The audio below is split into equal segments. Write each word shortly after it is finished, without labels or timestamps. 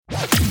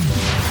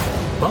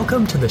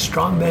Welcome to the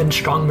Strong Men,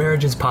 Strong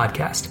Marriages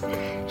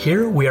podcast.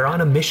 Here we are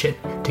on a mission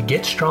to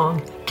get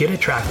strong, get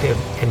attractive,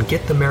 and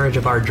get the marriage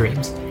of our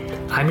dreams.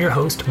 I'm your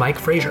host, Mike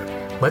Frazier.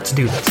 Let's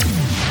do this.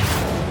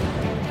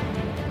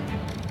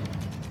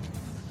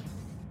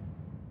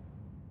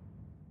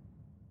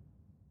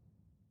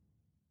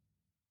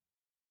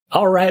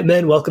 All right,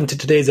 men, welcome to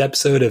today's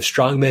episode of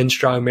Strong Men,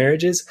 Strong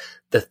Marriages,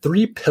 the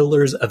 3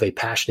 pillars of a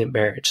passionate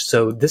marriage.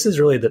 So this is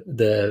really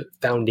the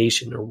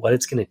foundation, or what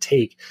it's going to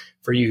take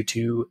for you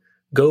to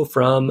go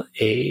from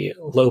a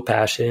low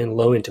passion,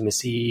 low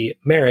intimacy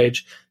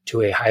marriage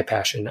to a high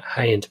passion,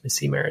 high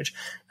intimacy marriage.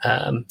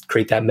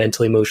 Create that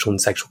mental, emotional,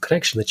 and sexual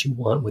connection that you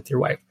want with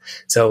your wife.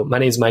 So my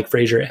name is Mike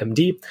Frazier,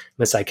 MD.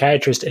 I'm a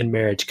psychiatrist and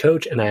marriage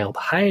coach, and I help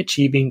high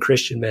achieving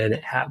Christian men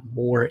have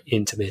more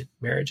intimate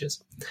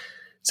marriages.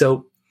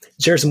 So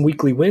share some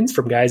weekly wins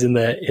from guys in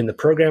the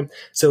program.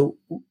 So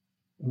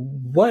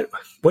what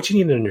you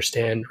need to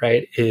understand,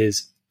 right,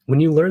 is when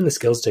you learn the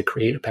skills to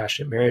create a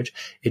passionate marriage,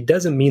 it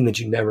doesn't mean that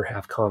you never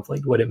have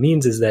conflict. What it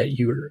means is that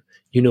you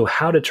know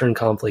how to turn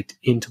conflict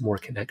into more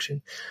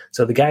connection.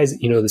 So the guys,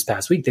 this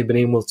past week, they've been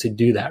able to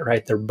do that,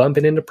 right? They're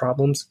bumping into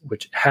problems,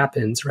 which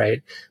happens,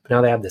 right? But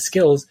now they have the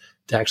skills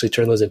to actually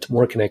turn those into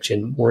more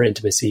connection, more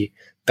intimacy,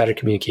 better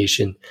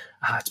communication.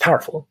 It's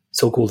powerful.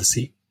 So cool to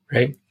see,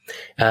 right?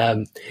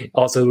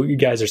 Also, you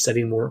guys are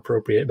setting more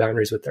appropriate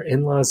boundaries with their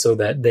in-laws so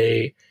that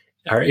they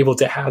are able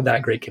to have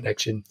that great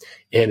connection.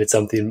 And it's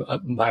something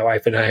my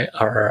wife and I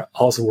are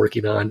also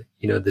working on,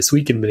 this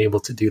week, and been able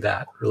to do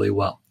that really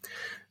well.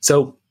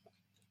 So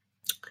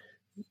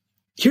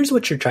here's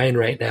what you're trying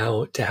right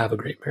now to have a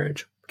great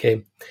marriage.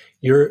 Okay.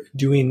 You're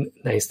doing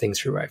nice things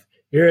for your wife.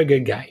 You're a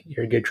good guy.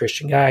 You're a good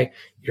Christian guy.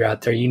 You're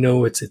out there.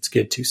 It's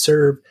good to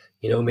serve.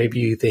 Maybe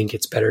you think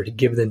it's better to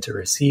give than to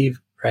receive,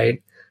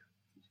 right?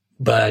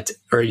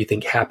 Or you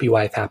think happy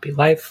wife, happy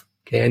life.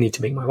 Okay, I need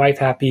to make my wife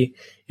happy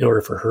in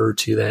order for her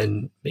to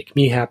then make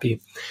me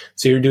happy.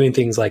 So you're doing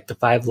things like the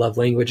 5 love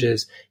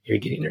languages. You're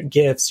getting her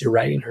gifts. You're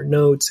writing her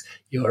notes.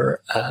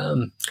 You're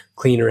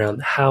cleaning around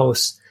the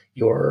house.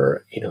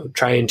 You're,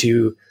 trying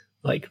to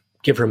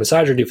give her a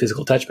massage or do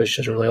physical touch, but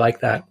she doesn't really like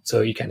that.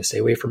 So you kind of stay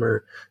away from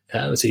her.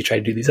 So you try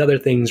to do these other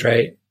things,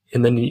 right?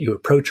 And then you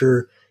approach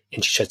her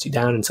and she shuts you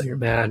down. And so you're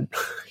mad,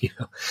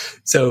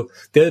 So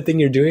the other thing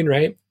you're doing,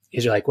 right,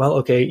 is you're like, well,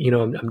 okay,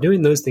 I'm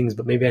doing those things,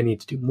 but maybe I need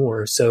to do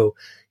more. So,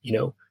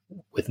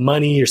 with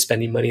money, you're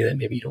spending money that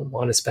maybe you don't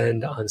want to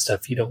spend on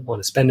stuff you don't want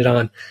to spend it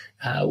on.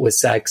 With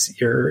sex,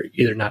 you're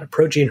either not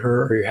approaching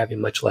her or you're having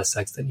much less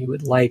sex than you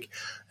would like.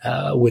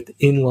 With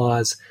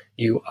in-laws,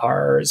 you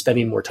are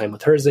spending more time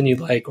with hers than you'd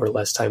like, or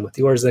less time with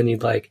yours than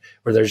you'd like,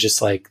 or there's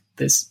just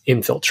this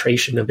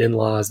infiltration of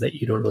in-laws that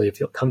you don't really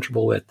feel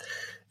comfortable with.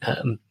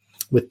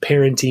 With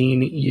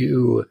parenting,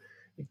 you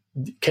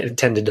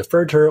tend to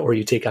defer to her, or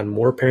you take on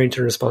more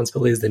parenting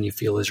responsibilities than you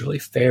feel is really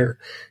fair.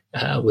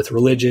 With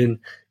religion,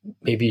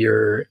 maybe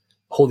you're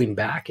holding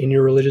back in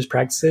your religious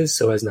practices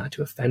so as not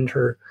to offend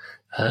her.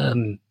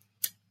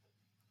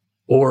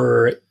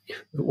 Or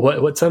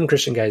what some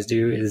Christian guys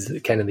do is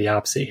kind of the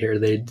opposite here.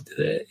 They,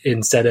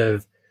 instead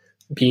of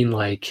being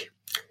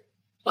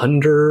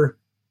under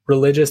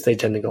religious, they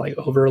tend to go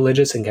over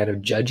religious and kind of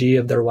judgy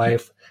of their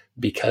wife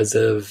because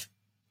of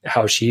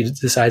how she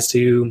decides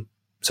to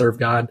serve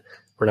God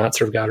or not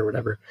serve God or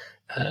whatever.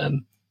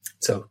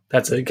 So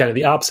that's kind of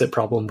the opposite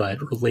problem,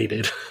 but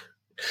related.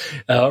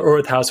 Or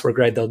with housework,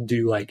 right? They'll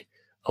do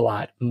a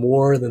lot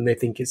more than they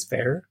think is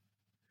fair.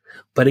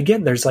 But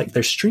again, there's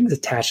strings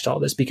attached to all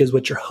this, because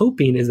what you're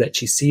hoping is that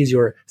she sees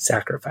your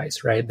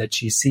sacrifice, right? That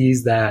she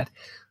sees that,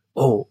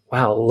 oh,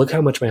 wow, look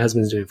how much my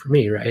husband's doing for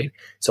me, right?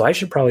 So I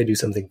should probably do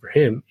something for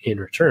him in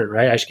return,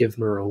 right? I should give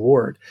him a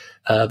reward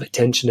of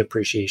attention,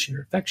 appreciation,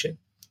 or affection.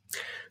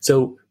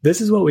 So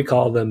this is what we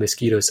call the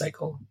mosquito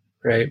cycle,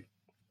 right?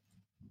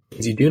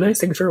 Because you do nice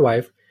things for your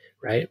wife,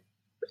 right?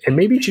 And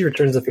maybe she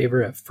returns the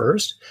favor at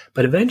first,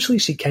 but eventually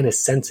she kind of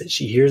senses,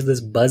 she hears this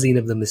buzzing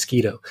of the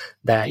mosquito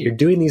that you're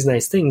doing these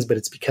nice things, but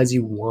it's because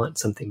you want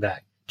something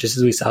back. Just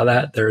as we saw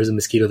that, there is a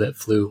mosquito that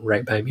flew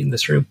right by me in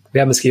this room. We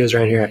have mosquitoes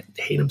around here.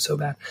 I hate them so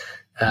bad.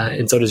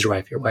 And so does your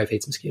wife. Your wife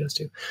hates mosquitoes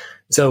too.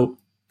 So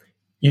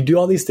you do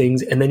all these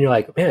things, and then you're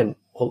like, man,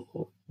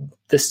 well,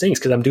 this stinks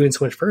because I'm doing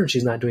so much for her and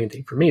she's not doing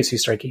anything for me. So you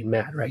start getting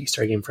mad, right? You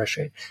start getting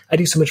frustrated. I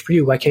do so much for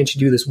you. Why can't you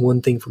do this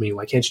one thing for me?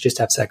 Why can't you just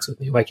have sex with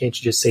me? Why can't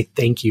you just say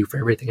thank you for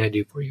everything I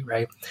do for you,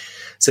 right?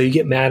 So you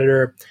get mad at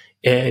her,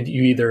 and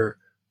you either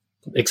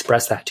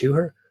express that to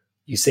her.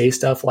 You say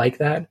stuff like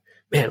that.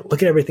 Man,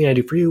 look at everything I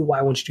do for you.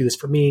 Why won't you do this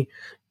for me?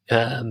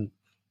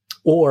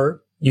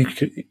 Or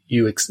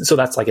so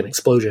that's like an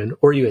explosion,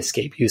 or you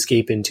escape. You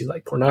escape into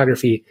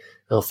pornography.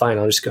 Oh, fine,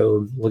 I'll just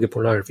go look at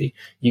pornography.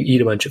 You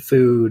eat a bunch of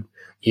food.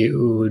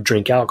 You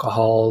drink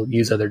alcohol,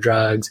 use other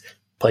drugs,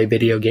 play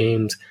video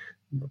games,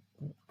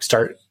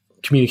 start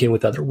communicating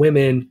with other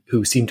women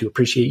who seem to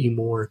appreciate you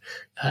more.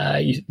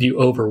 You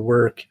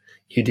overwork.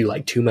 You do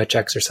too much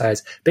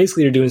exercise.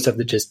 Basically, you're doing stuff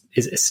that just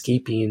is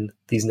escaping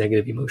these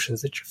negative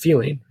emotions that you're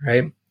feeling,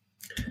 right?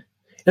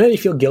 And then you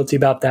feel guilty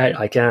about that.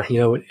 Like, I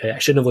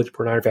shouldn't have looked at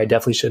pornography. I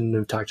definitely shouldn't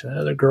have talked to that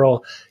other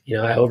girl.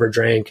 I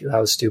overdrank. That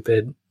was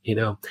stupid,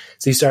 So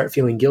you start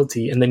feeling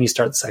guilty, and then you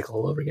start the cycle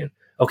all over again.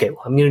 Okay,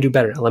 well, I'm going to do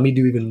better. Now, let me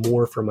do even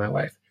more for my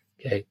wife.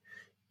 Okay.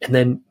 And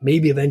then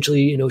maybe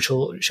eventually,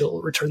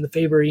 she'll return the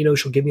favor,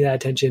 she'll give me that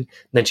attention. And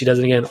then she does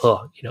it again.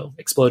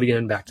 Explode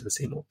again, back to the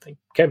same old thing.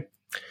 Okay.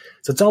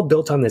 So it's all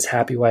built on this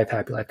happy wife,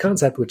 happy life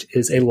concept, which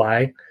is a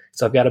lie.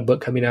 So I've got a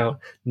book coming out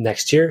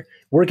next year.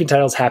 Working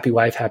title's Happy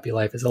Wife, Happy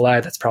Life is a lie.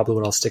 That's probably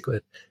what I'll stick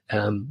with.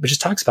 But just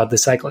talks about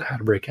this cycle and how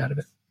to break out of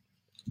it.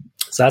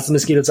 So that's the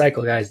mosquito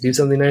cycle, guys. Do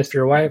something nice for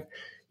your wife.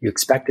 You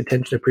expect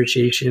attention,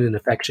 appreciation, and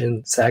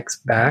affection, sex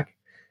back.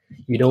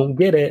 You don't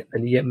get it,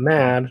 and you get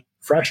mad,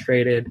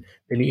 frustrated,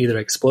 then you either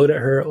explode at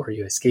her or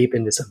you escape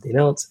into something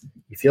else.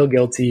 You feel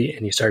guilty,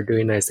 and you start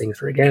doing nice things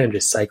for her again, and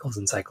just cycles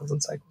and cycles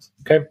and cycles.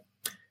 Okay?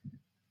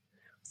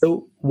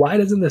 So why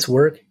doesn't this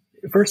work?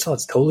 First of all,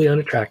 it's totally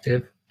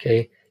unattractive.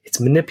 Okay? It's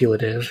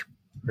manipulative,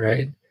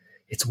 right?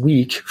 It's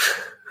weak.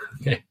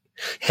 Okay?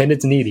 And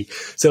it's needy.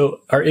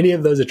 So are any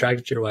of those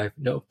attracted to your wife?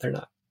 No, they're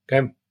not.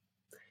 Okay?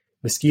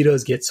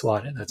 Mosquitoes get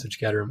swatted. That's what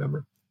you got to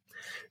remember.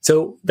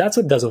 So that's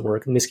what doesn't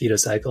work, the mosquito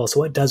cycle. So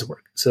what does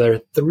work? So there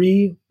are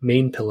 3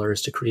 main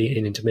pillars to create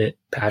an intimate,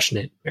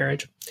 passionate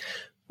marriage.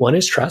 One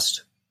is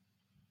trust.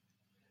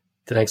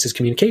 The next is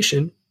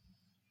communication.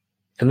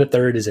 And the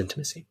third is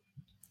intimacy.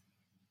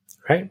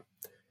 Right?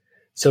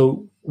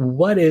 So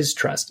what is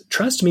trust?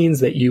 Trust means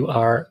that you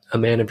are a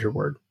man of your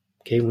word.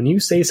 Okay? When you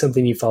say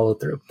something, you follow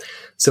through.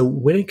 So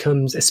when it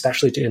comes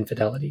especially to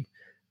infidelity,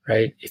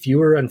 right? If you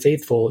were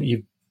unfaithful,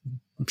 you've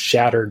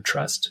shattered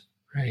trust,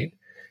 right?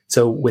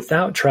 So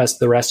without trust,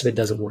 the rest of it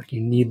doesn't work. You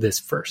need this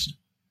first.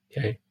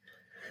 Okay.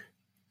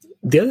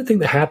 The other thing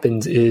that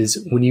happens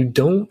is when you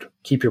don't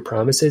keep your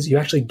promises, you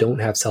actually don't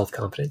have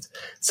self-confidence.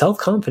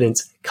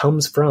 Self-confidence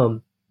comes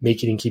from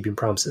making and keeping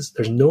promises.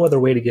 There's no other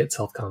way to get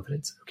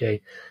self-confidence.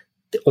 Okay.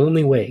 The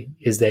only way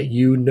is that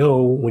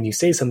when you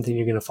say something,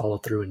 you're going to follow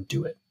through and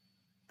do it.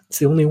 It's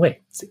the only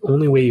way. It's the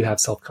only way you have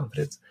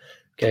self-confidence.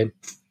 Okay.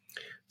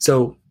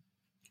 So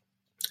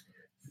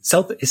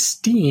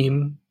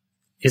self-esteem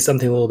is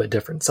something a little bit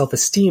different.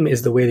 Self-esteem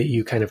is the way that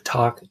you kind of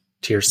talk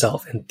to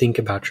yourself and think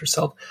about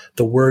yourself.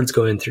 The words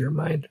go in through your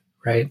mind,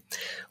 right?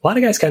 A lot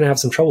of guys kind of have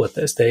some trouble with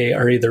this. They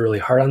are either really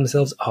hard on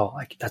themselves. Oh,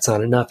 that's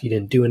not enough. You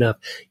didn't do enough.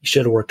 You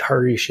should have worked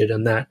harder. You should have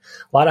done that.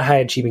 A lot of high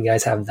achieving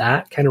guys have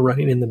that kind of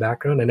running in the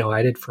background. I know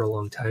I did for a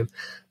long time.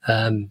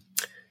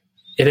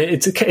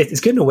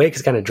 It's good in a way because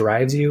it kind of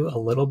drives you a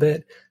little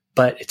bit,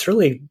 but it's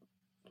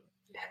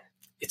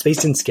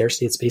based in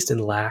scarcity. It's based in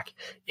lack,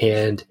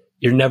 and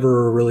you're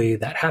never really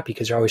that happy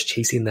because you're always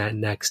chasing that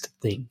next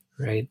thing,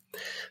 right?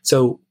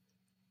 So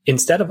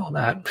instead of all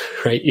that,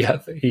 right,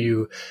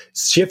 you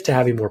shift to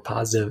having more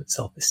positive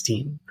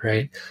self-esteem,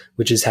 right?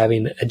 Which is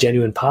having a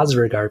genuine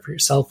positive regard for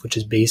yourself, which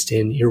is based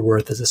in your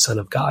worth as a son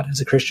of God.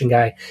 As a Christian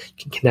guy, you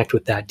can connect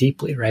with that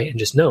deeply, right? And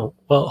just know,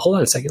 well, hold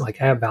on a second,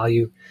 like I have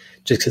value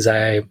just because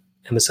I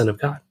am a son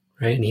of God,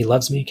 right? And he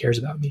loves me, he cares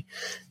about me.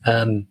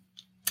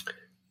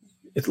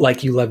 It's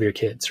like you love your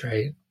kids,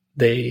 right?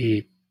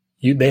 They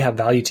have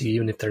value to you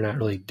even if they're not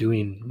really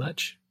doing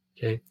much.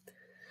 Okay.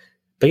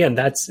 But again,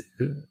 that's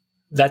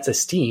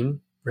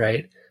esteem,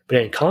 right? But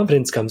again,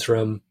 confidence comes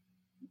from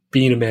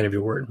being a man of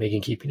your word,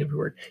 keeping of your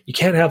word. You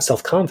can't have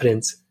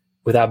self-confidence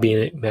without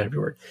being a man of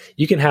your word.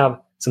 You can have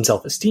some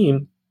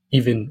self-esteem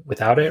even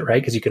without it,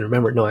 right? Because you can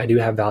remember, no, I do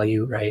have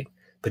value, right?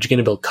 But you're going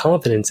to build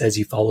confidence as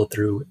you follow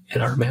through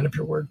and are a man of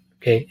your word.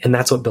 Okay. And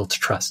that's what builds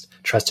trust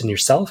in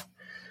yourself.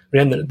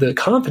 And the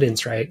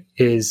confidence, right,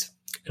 is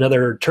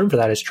another term for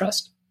that is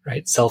trust,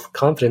 right?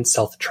 Self-confidence,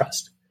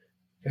 self-trust.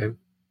 Okay.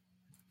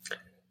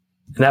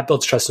 And that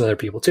builds trust in other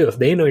people too. If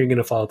they know you're going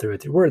to follow through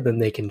with your word, then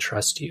they can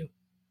trust you.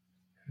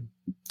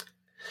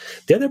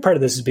 The other part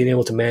of this is being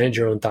able to manage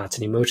your own thoughts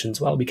and emotions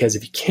well, because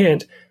if you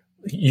can't,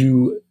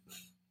 you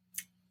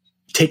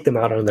take them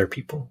out on other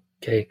people.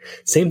 Okay.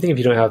 Same thing if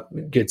you don't have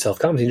good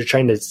self-confidence, you're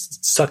trying to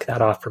suck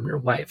that off from your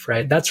wife,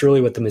 right? That's really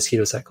what the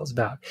mosquito cycle is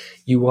about.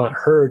 You want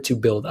her to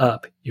build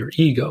up your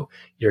ego,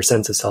 your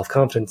sense of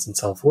self-confidence and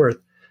self-worth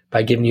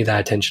by giving you that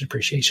attention,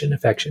 appreciation,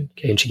 affection.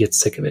 Okay. And she gets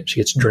sick of it. She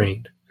gets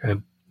drained.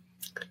 Okay.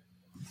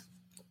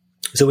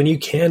 So when you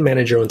can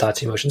manage your own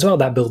thoughts and emotions well,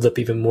 that builds up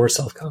even more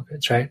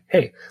self-confidence, right?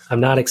 Hey, I'm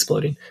not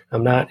exploding.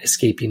 I'm not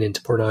escaping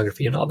into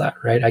pornography and all that,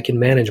 right? I can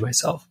manage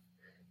myself.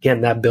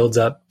 Again, that builds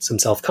up some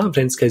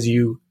self-confidence because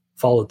you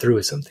followed through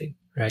with something,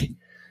 right?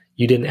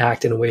 You didn't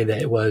act in a way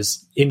that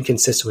was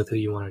inconsistent with who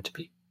you wanted to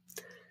be.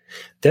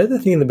 The other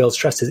thing that builds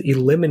trust is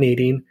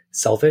eliminating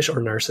selfish or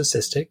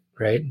narcissistic,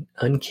 right?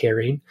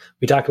 Uncaring.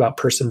 We talk about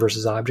person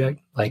versus object,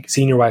 like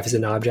seeing your wife as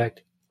an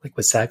object, like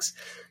with sex.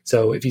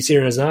 So if you see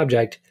her as an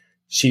object,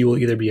 she will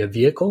either be a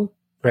vehicle,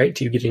 right,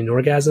 to you getting an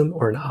orgasm,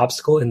 or an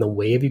obstacle in the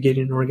way of you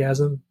getting an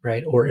orgasm,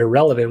 right? Or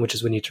irrelevant, which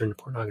is when you turn to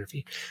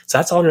pornography. So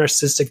that's all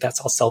narcissistic, that's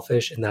all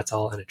selfish, and that's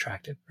all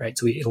unattractive, right?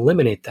 So we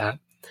eliminate that.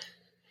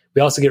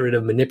 We also get rid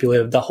of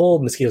manipulative. The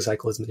whole mosquito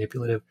cycle is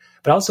manipulative,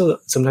 but also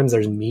sometimes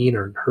there's mean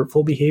or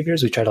hurtful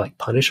behaviors. We try to like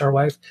punish our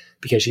wife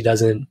because she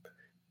doesn't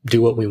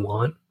do what we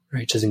want,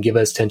 right? She doesn't give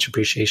us attention,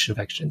 appreciation,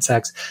 affection, and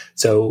sex.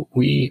 So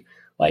we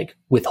like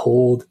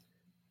withhold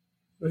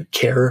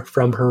care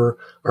from her,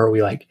 or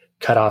we like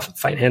cut off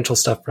financial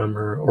stuff from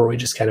her, or we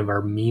just kind of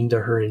are mean to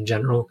her in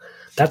general.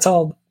 That's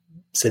all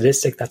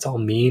sadistic. That's all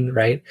mean,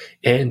 right?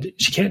 And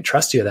she can't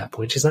trust you at that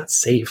point. She's not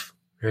safe,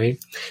 right?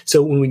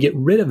 So when we get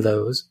rid of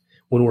those,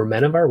 when we're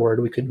men of our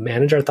word, we could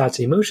manage our thoughts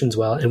and emotions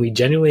well, and we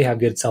genuinely have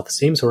good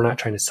self-esteem, so we're not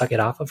trying to suck it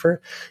off of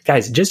her.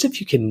 Guys, just if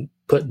you can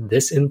put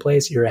this in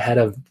place, you're ahead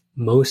of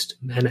most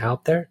men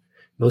out there,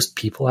 most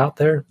people out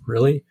there,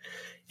 really,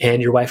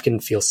 and your wife can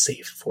feel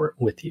safe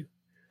with you.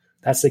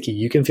 That's the key.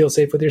 You can feel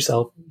safe with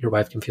yourself. Your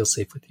wife can feel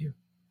safe with you.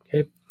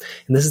 Okay.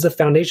 And this is the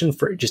foundation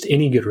for just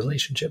any good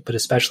relationship, but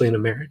especially in a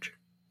marriage.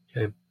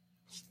 Okay.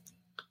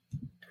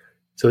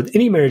 So with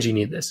any marriage, you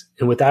need this.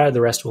 And without it,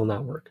 the rest will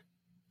not work.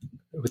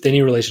 With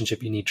any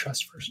relationship, you need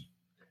trust first.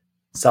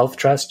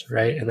 Self-trust,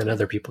 right? And then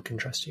other people can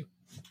trust you.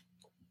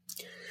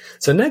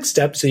 So next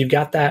step, so you've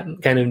got that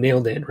kind of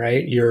nailed in,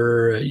 right?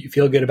 You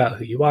feel good about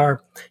who you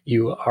are.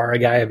 You are a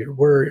guy of your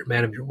word, a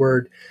man of your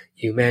word.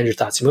 You manage your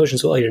thoughts and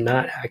emotions well. You're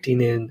not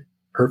acting in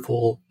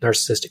hurtful,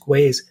 narcissistic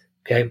ways,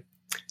 okay?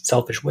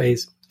 Selfish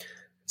ways.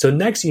 So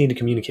next, you need to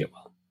communicate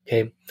well,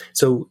 okay?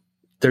 So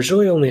there's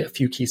really only a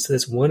few keys to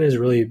this. One is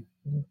really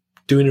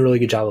doing a really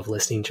good job of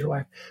listening to your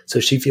wife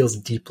so she feels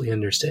deeply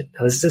understood.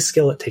 Now, this is a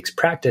skill that takes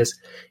practice.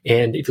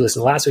 And if you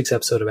listen to last week's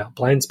episode about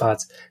blind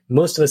spots,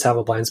 most of us have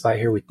a blind spot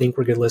here. We think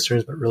we're good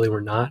listeners, but really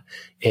we're not.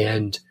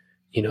 And,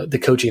 the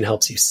coaching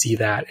helps you see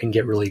that and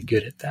get really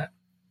good at that.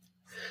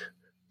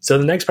 So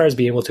the next part is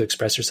being able to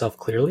express yourself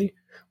clearly,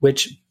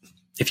 which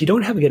if you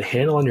don't have a good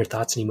handle on your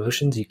thoughts and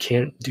emotions, you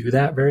can't do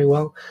that very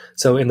well.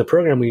 So in the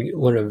program, we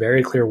learn a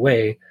very clear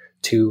way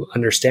to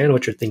understand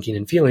what you're thinking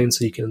and feeling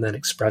so you can then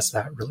express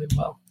that really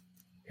well.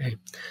 Okay.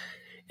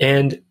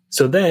 And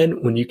so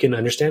then when you can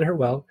understand her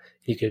well,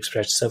 you can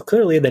express yourself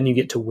clearly, then you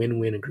get to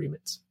win-win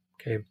agreements.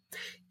 Okay.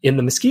 In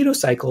the mosquito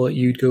cycle,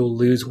 you'd go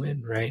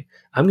lose-win, right?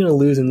 I'm going to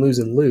lose and lose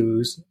and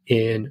lose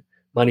in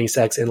money,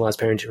 sex, in-laws,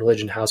 parenting,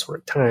 religion,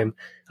 housework, time.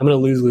 I'm going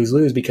to lose, lose,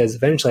 lose because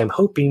eventually I'm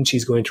hoping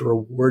she's going to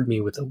reward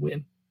me with a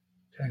win.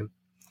 Okay.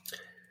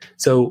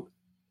 So,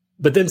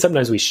 but then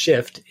sometimes we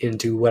shift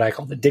into what I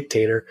call the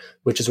dictator,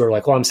 which is where we're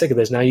like, well, I'm sick of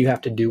this. Now you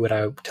have to do what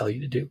I tell you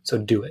to do. So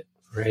do it.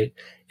 Right.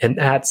 And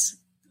that's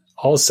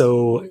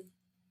also,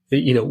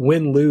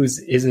 win-lose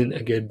isn't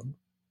a good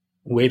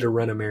way to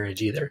run a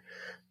marriage either.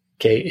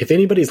 Okay. If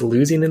anybody's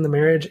losing in the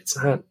marriage, it's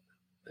not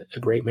a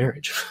great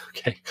marriage.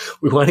 Okay.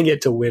 We want to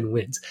get to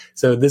win-wins.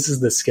 So this is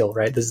the skill,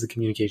 right? This is the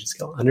communication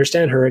skill.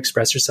 Understand her,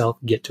 express yourself,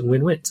 get to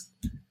win-wins.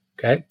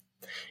 Okay.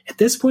 At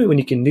this point, when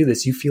you can do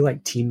this, you feel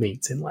like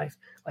teammates in life.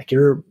 Like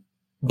your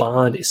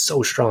bond is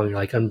so strong. You're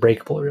like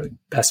unbreakable. You're like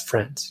best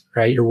friends,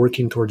 right? You're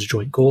working towards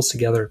joint goals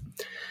together,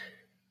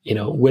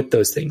 with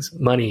those things,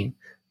 money,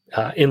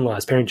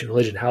 in-laws, parenting,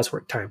 religion,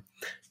 housework, time.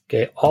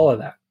 Okay. All of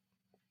that.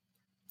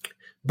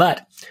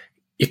 But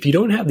if you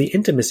don't have the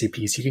intimacy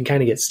piece, you can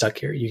kind of get stuck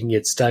here. You can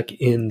get stuck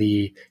in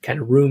the kind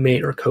of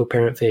roommate or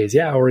co-parent phase.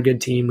 Yeah, we're a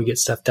good team. We get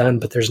stuff done,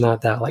 but there's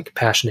not that like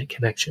passionate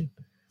connection.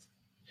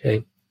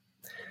 Okay.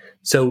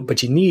 So,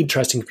 but you need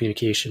trust and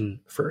communication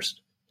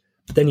first.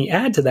 But then you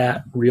add to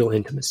that real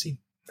intimacy.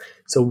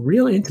 So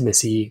real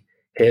intimacy,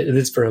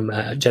 this is from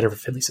Jennifer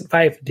Finlayson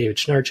Fife, David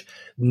Schnarch,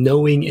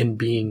 knowing and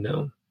being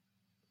known.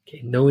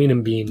 Okay. Knowing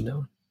and being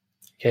known.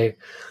 Okay.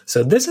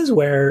 So this is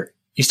where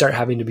you start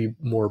having to be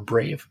more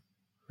brave,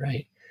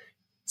 right?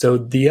 So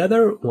the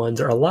other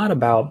ones are a lot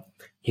about,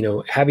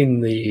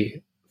 having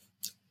the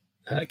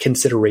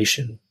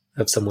consideration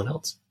of someone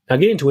else. Now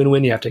getting to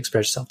win-win, you have to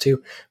express yourself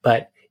too,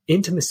 but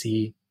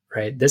intimacy,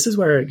 right? This is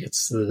where it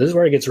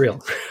gets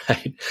real,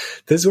 right?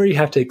 This is where you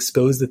have to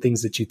expose the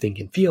things that you think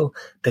and feel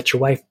that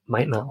your wife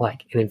might not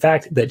like. And in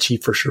fact, that she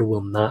for sure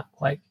will not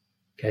like.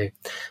 Okay.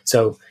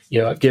 So,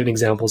 I've given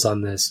examples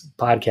on this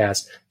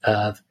podcast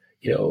of,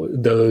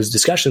 those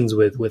discussions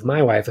with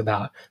my wife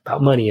about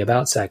money,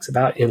 about sex,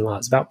 about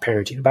in-laws, about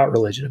parenting, about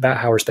religion, about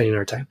how we're spending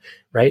our time,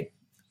 right?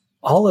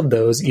 All of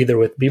those, either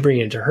with me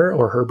bringing it to her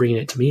or her bringing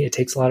it to me, it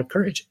takes a lot of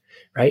courage,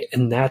 right?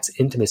 And that's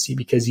intimacy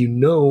because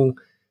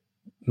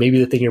maybe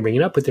the thing you're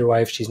bringing up with your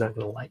wife, she's not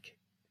going to like,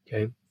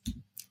 okay?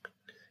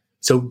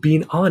 So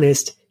being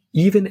honest,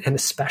 even and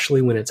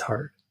especially when it's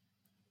hard,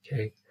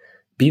 okay?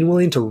 Being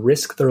willing to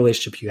risk the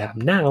relationship you have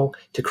now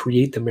to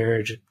create the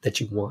marriage that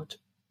you want.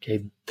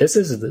 Okay, this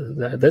is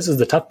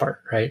the tough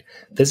part, right?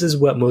 This is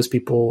what most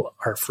people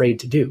are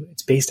afraid to do.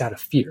 It's based out of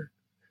fear,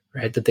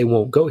 right? That they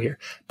won't go here.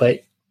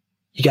 But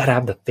you got to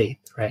have the faith,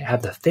 right?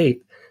 Have the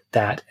faith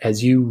that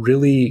as you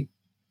really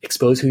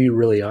expose who you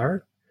really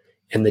are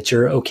and that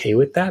you're okay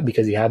with that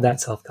because you have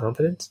that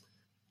self-confidence,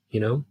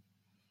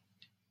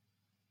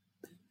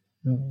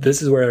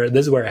 this is where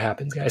it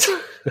happens, guys.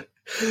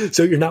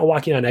 So you're not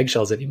walking on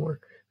eggshells anymore.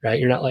 Right?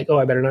 You're not like, oh,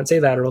 I better not say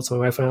that or else my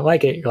wife will not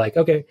like it. You're like,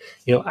 okay,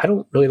 I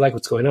don't really like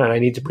what's going on. I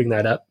need to bring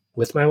that up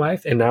with my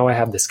wife. And now I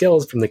have the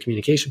skills from the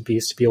communication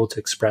piece to be able to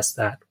express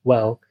that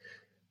well,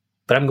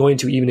 but I'm going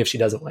to, even if she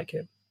doesn't like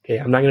it. Okay.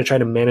 I'm not going to try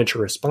to manage her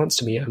response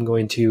to me. I'm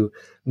going to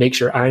make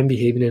sure I'm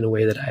behaving in a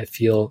way that I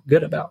feel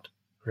good about.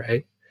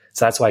 Right.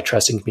 So that's why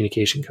trust and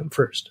communication come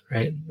first,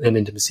 right? And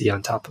intimacy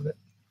on top of it.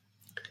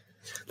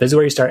 This is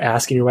where you start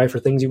asking your wife for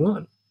things you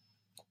want.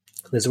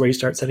 This is where you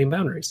start setting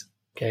boundaries.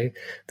 Okay.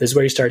 This is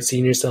where you start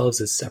seeing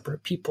yourselves as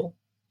separate people.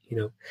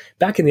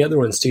 Back in the other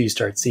ones too, you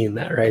start seeing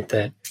that, right?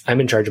 That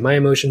I'm in charge of my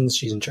emotions.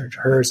 She's in charge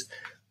of hers.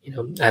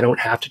 I don't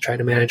have to try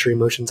to manage her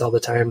emotions all the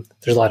time.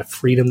 There's a lot of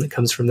freedom that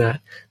comes from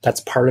that. That's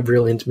part of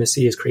real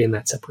intimacy, is creating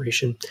that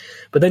separation.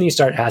 But then you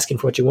start asking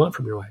for what you want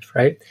from your wife,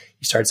 right?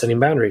 You start setting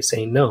boundaries,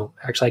 saying, no,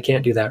 actually, I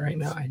can't do that right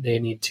now. I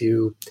need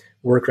to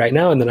work right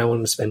now, and then I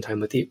want to spend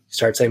time with you. You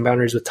start setting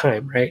boundaries with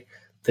time, right?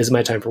 This is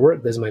my time for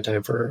work. This is my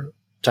time for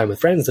time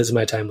with friends. This is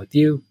my time with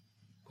you,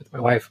 with my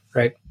wife,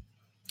 right?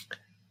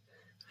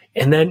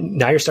 And then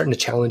now you're starting to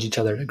challenge each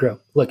other to grow.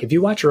 Look, if you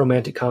watch a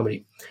romantic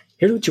comedy,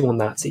 here's what you will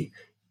not see.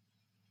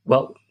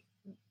 Well,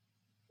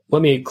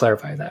 let me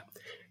clarify that.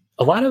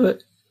 A lot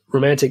of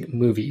romantic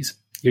movies,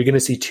 you're going to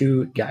see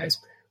two guys.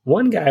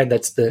 One guy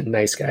that's the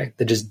nice guy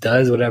that just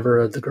does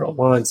whatever the girl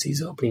wants.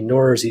 He's opening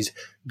doors. He's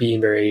being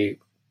very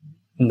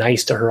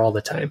nice to her all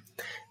the time.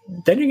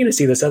 Then you're going to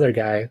see this other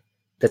guy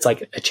that's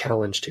like a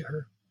challenge to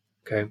her.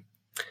 Okay.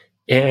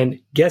 And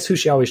guess who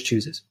she always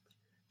chooses?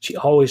 She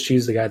always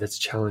chooses the guy that's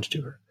a challenge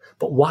to her.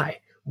 But why?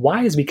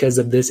 Why is because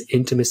of this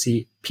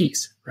intimacy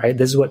piece, right?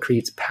 This is what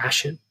creates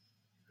passion,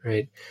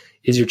 right?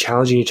 Is you're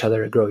challenging each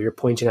other to grow. You're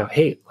pointing out,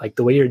 hey, like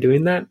the way you're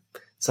doing that,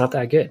 it's not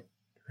that good,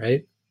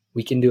 right?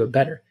 We can do it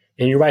better.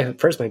 And your wife at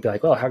first might be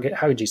like, well, how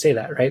could you say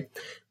that, right?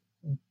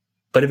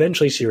 But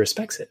eventually she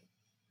respects it,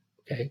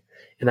 okay?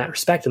 And that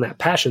respect and that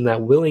passion,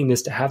 that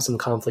willingness to have some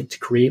conflict to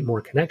create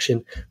more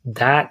connection,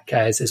 that,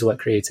 guys, is what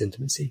creates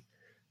intimacy,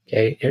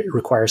 okay? It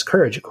requires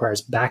courage. It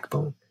requires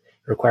backbone.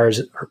 It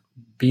requires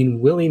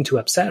being willing to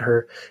upset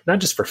her, not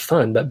just for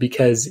fun, but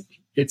because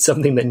it's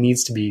something that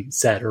needs to be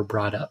said or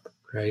brought up,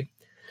 right?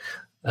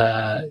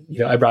 I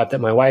brought up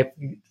that my wife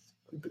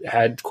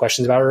had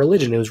questions about her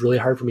religion. It was really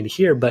hard for me to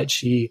hear, but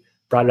she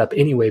brought it up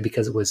anyway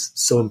because it was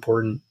so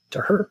important to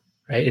her,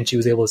 right? And she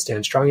was able to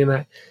stand strong in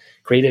that,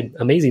 created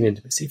amazing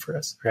intimacy for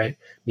us, right?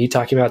 Me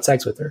talking about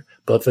sex with her,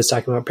 both of us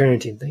talking about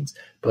parenting things,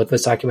 both of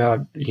us talking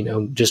about,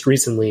 just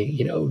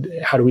recently,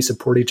 how do we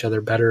support each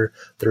other better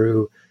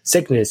through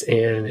sickness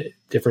and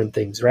different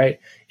things, right?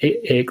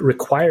 It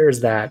requires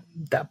that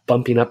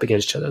bumping up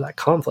against each other, that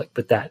conflict,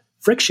 but that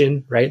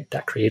friction, right?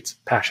 That creates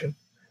passion.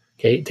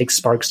 Okay. It takes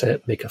sparks to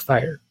make a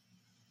fire.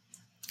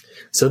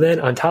 So then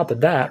on top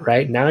of that,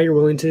 right, now you're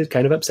willing to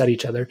kind of upset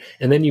each other.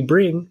 And then you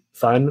bring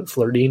fun,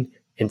 flirting,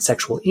 and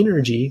sexual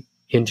energy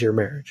into your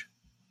marriage.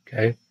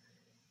 Okay.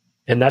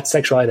 And that's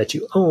sexuality that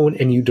you own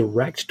and you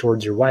direct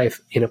towards your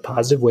wife in a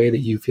positive way that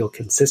you feel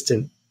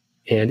consistent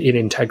and in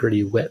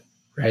integrity with,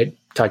 right?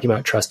 Talking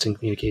about trust and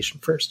communication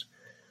first.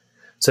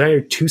 So now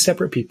you're two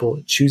separate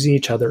people choosing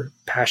each other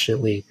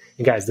passionately.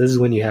 And guys, this is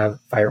when you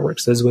have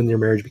fireworks. This is when your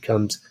marriage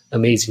becomes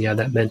amazing. You have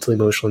that mental,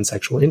 emotional, and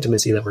sexual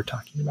intimacy that we're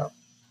talking about.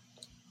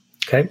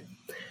 Okay.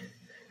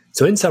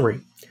 So in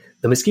summary,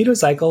 the mosquito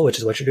cycle, which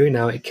is what you're doing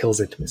now, it kills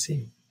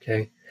intimacy.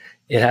 Okay.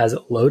 It has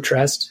low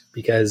trust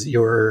because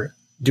you're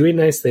doing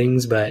nice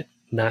things, but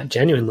not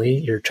genuinely.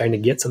 You're trying to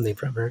get something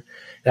from her.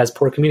 It has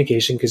poor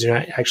communication because you're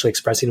not actually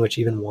expressing what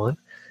you even want.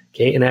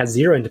 Okay. And it has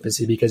zero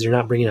intimacy because you're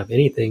not bringing up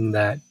anything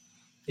that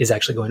is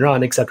actually going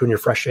on, except when you're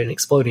frustrated and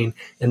exploding.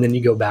 And then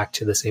you go back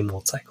to the same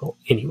old cycle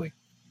anyway.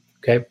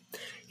 Okay.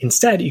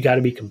 Instead, you got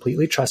to be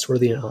completely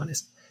trustworthy and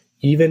honest,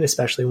 even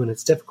especially when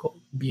it's difficult.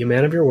 Be a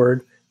man of your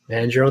word,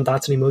 manage your own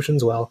thoughts and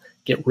emotions well,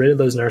 get rid of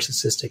those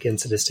narcissistic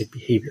and sadistic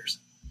behaviors.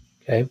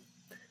 Okay.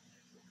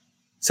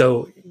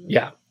 So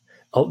yeah.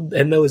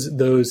 And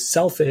those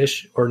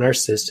selfish or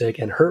narcissistic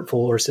and hurtful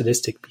or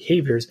sadistic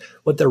behaviors,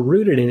 what they're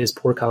rooted in is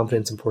poor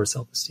confidence and poor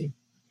self-esteem.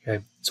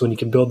 Okay. So when you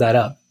can build that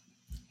up,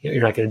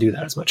 you're not going to do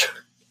that as much.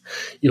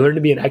 You learn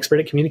to be an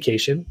expert at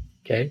communication.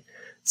 Okay.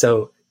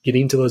 So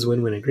getting to those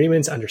win-win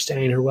agreements,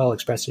 understanding her well,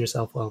 expressing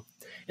yourself well,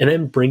 and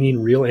then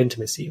bringing real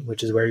intimacy,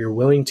 which is where you're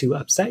willing to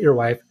upset your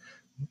wife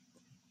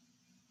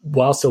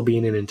while still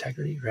being in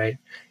integrity, right?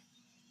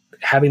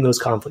 Having those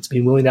conflicts,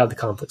 being willing to have the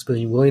conflicts,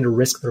 being willing to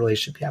risk the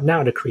relationship you have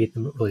now to create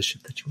the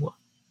relationship that you want.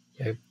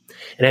 Okay.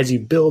 And as you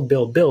build,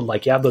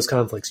 like you have those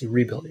conflicts, you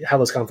rebuild, you have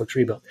those conflicts,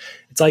 rebuild.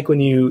 It's like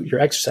when you're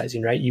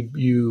exercising, right?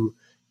 You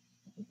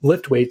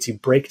lift weights, you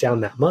break down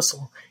that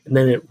muscle, and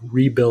then it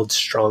rebuilds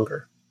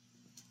stronger.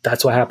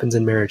 That's what happens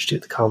in marriage too.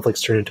 The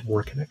conflicts turn into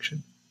more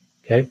connection.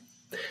 Okay.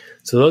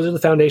 So those are the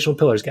foundational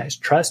pillars, guys.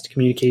 Trust,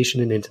 communication,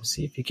 and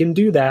intimacy. If you can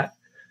do that,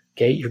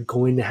 okay, you're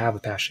going to have a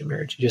passionate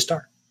marriage. You just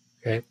are.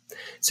 Okay.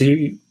 So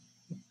you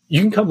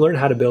can come learn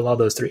how to build all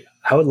those three.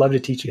 I would love to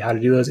teach you how to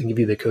do those and give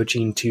you the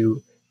coaching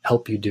to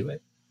help you do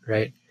it.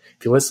 Right.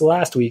 If you listen to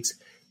last week's,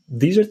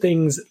 these are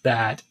things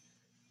that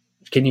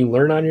can you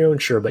learn on your own?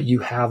 Sure. But you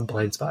have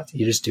blind spots.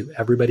 You just do.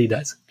 Everybody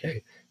does.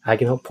 Okay. I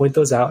can help point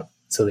those out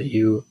so that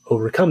you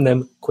overcome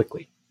them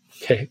quickly.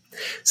 Okay.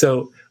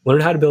 So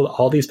learn how to build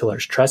all these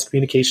pillars, trust,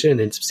 communication,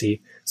 and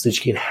intimacy, so that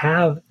you can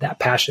have that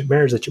passionate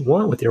marriage that you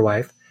want with your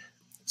wife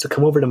So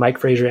come over to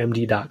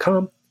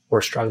MikeFrazierMD.com or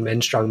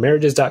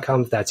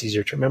StrongMenStrongMarriages.com if that's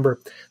easier to remember.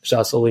 There's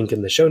also a link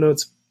in the show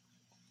notes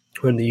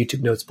or in the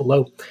YouTube notes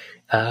below.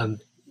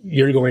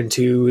 You're going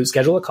to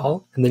schedule a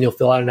call, and then you'll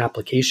fill out an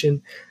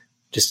application.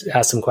 Just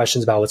ask some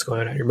questions about what's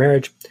going on in your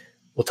marriage.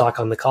 We'll talk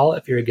on the call.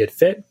 If you're a good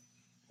fit,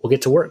 we'll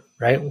get to work,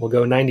 right? We'll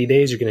go 90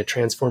 days. You're going to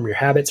transform your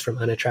habits from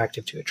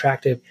unattractive to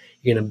attractive.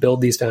 You're going to build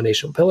these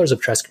foundational pillars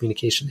of trust,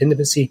 communication,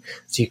 intimacy,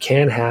 so you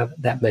can have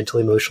that mental,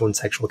 emotional, and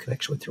sexual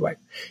connection with your wife.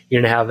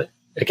 You're going to have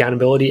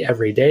accountability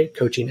every day,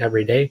 coaching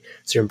every day.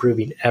 So you're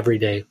improving every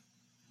day,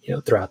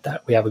 throughout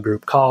that. We have a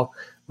group call.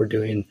 We're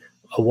doing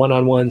a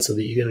one-on-one so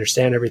that you can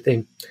understand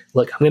everything.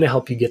 Look, I'm going to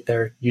help you get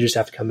there. You just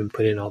have to come and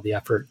put in all the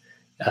effort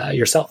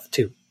yourself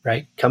too,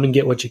 right? Come and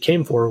get what you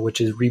came for,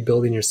 which is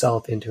rebuilding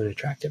yourself into an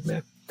attractive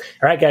man.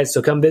 All right, guys.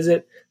 So come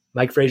visit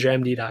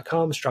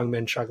MikeFrazierMD.com,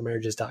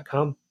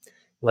 StrongMenStrongMarriages.com.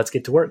 Let's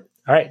get to work.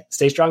 All right.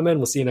 Stay strong, men.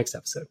 We'll see you next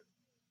episode.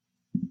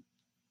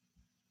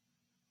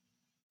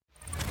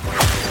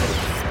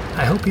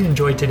 I hope you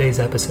enjoyed today's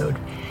episode.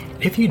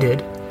 If you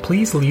did,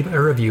 please leave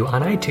a review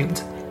on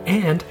iTunes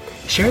and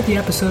share the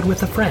episode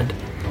with a friend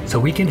so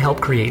we can help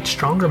create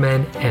stronger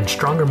men and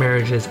stronger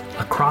marriages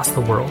across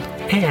the world.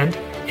 And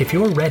if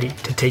you're ready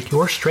to take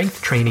your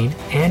strength training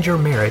and your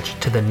marriage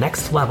to the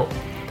next level,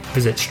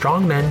 visit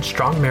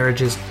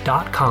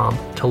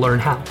StrongMenStrongMarriages.com to learn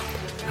how.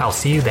 I'll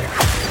see you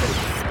there.